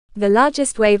The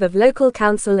largest wave of local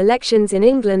council elections in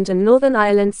England and Northern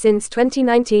Ireland since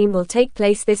 2019 will take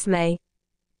place this May.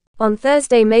 On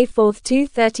Thursday, May 4,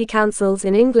 230 councils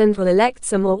in England will elect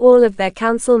some or all of their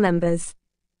council members.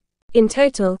 In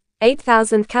total,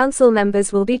 8,000 council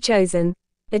members will be chosen.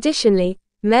 Additionally,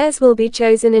 mayors will be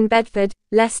chosen in Bedford,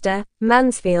 Leicester,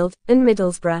 Mansfield, and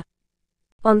Middlesbrough.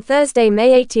 On Thursday,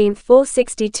 May 18,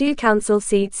 462 council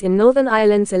seats in Northern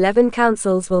Ireland's 11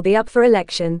 councils will be up for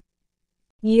election.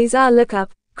 Use our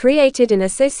lookup, created in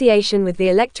association with the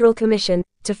Electoral Commission,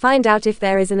 to find out if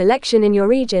there is an election in your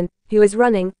region, who is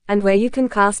running, and where you can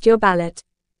cast your ballot.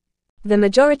 The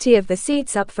majority of the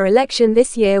seats up for election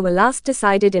this year were last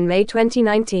decided in May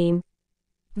 2019.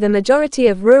 The majority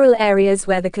of rural areas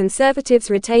where the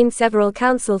Conservatives retain several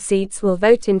council seats will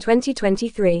vote in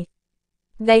 2023.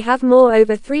 They have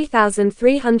over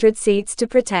 3,300 seats to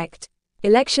protect.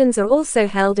 Elections are also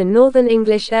held in Northern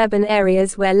English urban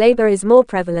areas where Labour is more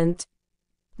prevalent.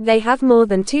 They have more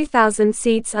than 2,000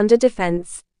 seats under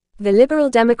defence. The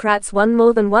Liberal Democrats won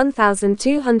more than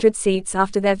 1,200 seats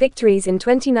after their victories in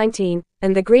 2019,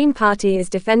 and the Green Party is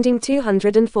defending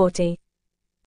 240.